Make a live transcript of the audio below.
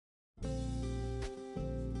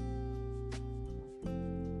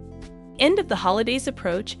end of the holidays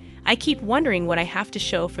approach, I keep wondering what I have to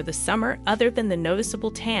show for the summer other than the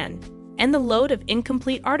noticeable tan and the load of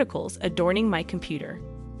incomplete articles adorning my computer.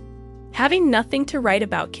 Having nothing to write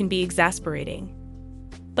about can be exasperating,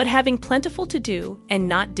 but having plentiful to do and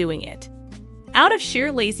not doing it out of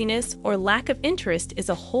sheer laziness or lack of interest is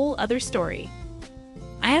a whole other story.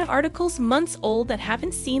 I have articles months old that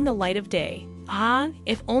haven't seen the light of day.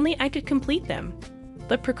 If only I could complete them.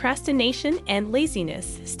 But procrastination and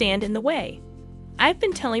laziness stand in the way. I've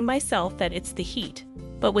been telling myself that it's the heat,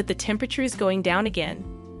 but with the temperatures going down again,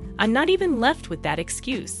 I'm not even left with that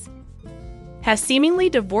excuse. Have seemingly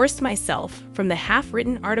divorced myself from the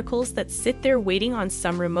half-written articles that sit there waiting on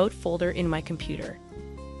some remote folder in my computer.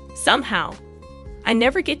 Somehow, I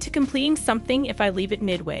never get to completing something if I leave it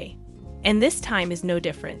midway, and this time is no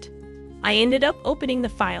different. I ended up opening the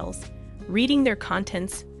files, reading their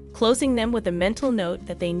contents, closing them with a mental note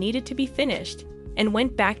that they needed to be finished, and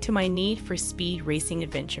went back to my need for speed racing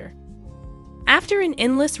adventure. After an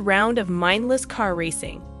endless round of mindless car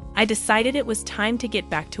racing, I decided it was time to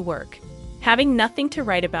get back to work. Having nothing to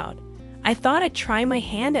write about, I thought I'd try my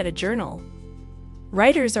hand at a journal.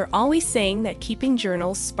 Writers are always saying that keeping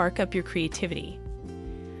journals spark up your creativity.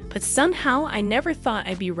 But somehow I never thought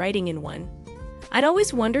I'd be writing in one. I'd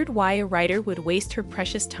always wondered why a writer would waste her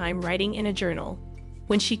precious time writing in a journal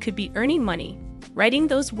when she could be earning money writing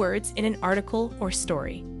those words in an article or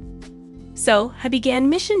story. So I began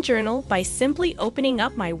Mission Journal by simply opening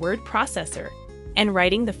up my word processor and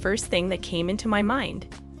writing the first thing that came into my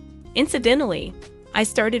mind. Incidentally, I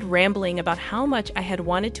started rambling about how much I had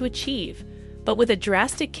wanted to achieve, but with a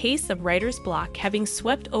drastic case of writer's block having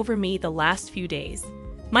swept over me the last few days,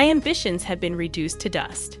 my ambitions had been reduced to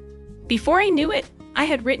dust. Before I knew it, I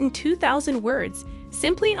had written 2,000 words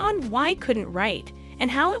simply on why I couldn't write and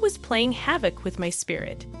how it was playing havoc with my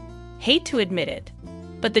spirit. Hate to admit it,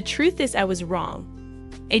 but the truth is I was wrong.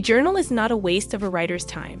 A journal is not a waste of a writer's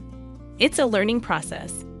time. It's a learning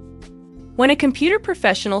process. When a computer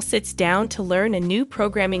professional sits down to learn a new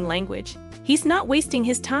programming language, he's not wasting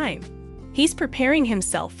his time. He's preparing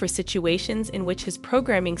himself for situations in which his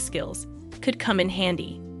programming skills could come in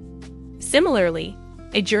handy. Similarly,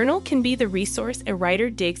 a journal can be the resource a writer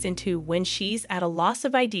digs into when she's at a loss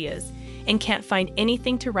of ideas and can't find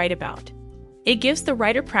anything to write about. It gives the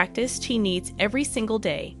writer practice she needs every single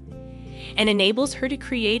day and enables her to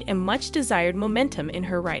create a much-desired momentum in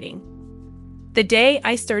her writing. The day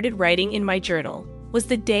I started writing in my journal was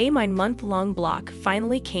the day my month-long block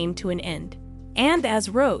finally came to an end, and as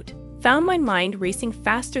wrote, found my mind racing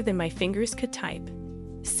faster than my fingers could type.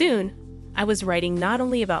 Soon, I was writing not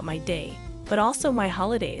only about my day, but also my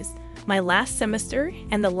holidays, my last semester,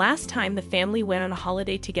 and the last time the family went on a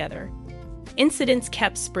holiday together. Incidents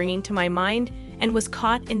kept springing to my mind and was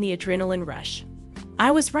caught in the adrenaline rush.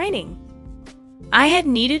 I was writing. I had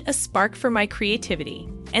needed a spark for my creativity,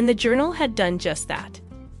 and the journal had done just that.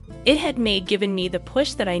 It had given me the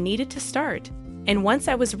push that I needed to start, and once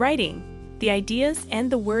I was writing, the ideas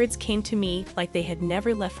and the words came to me like they had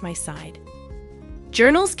never left my side.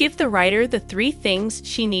 Journals give the writer the 3 things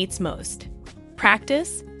she needs most: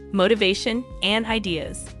 practice, motivation, and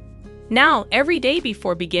ideas. Now, every day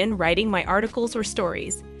before begin writing my articles or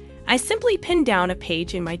stories, I simply pin down a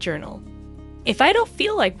page in my journal. If I don't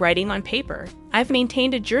feel like writing on paper, I've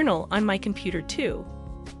maintained a journal on my computer too.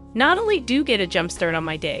 Not only do get a jump start on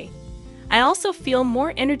my day, I also feel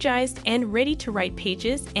more energized and ready to write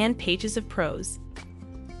pages and pages of prose.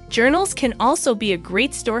 Journals can also be a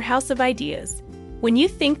great storehouse of ideas. When you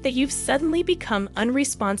think that you've suddenly become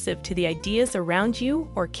unresponsive to the ideas around you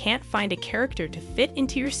or can't find a character to fit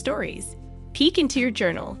into your stories, peek into your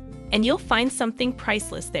journal and you'll find something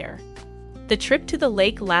priceless there. The trip to the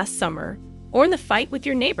lake last summer or the fight with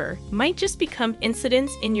your neighbor might just become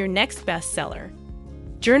incidents in your next bestseller.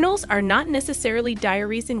 Journals are not necessarily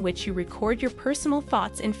diaries in which you record your personal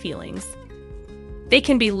thoughts and feelings. They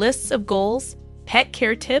can be lists of goals, pet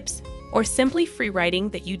care tips, or simply free writing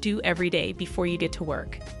that you do every day before you get to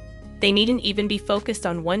work. They needn't even be focused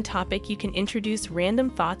on one topic. You can introduce random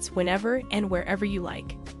thoughts whenever and wherever you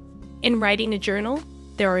like. In writing a journal,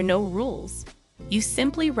 there are no rules. You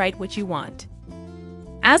simply write what you want.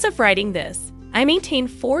 As of writing this, I maintain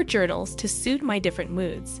 4 journals to suit my different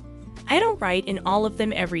moods. I don't write in all of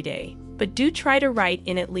them every day, but do try to write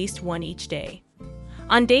in at least one each day.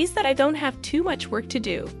 On days that I don't have too much work to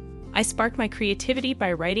do, I spark my creativity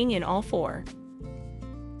by writing in all 4.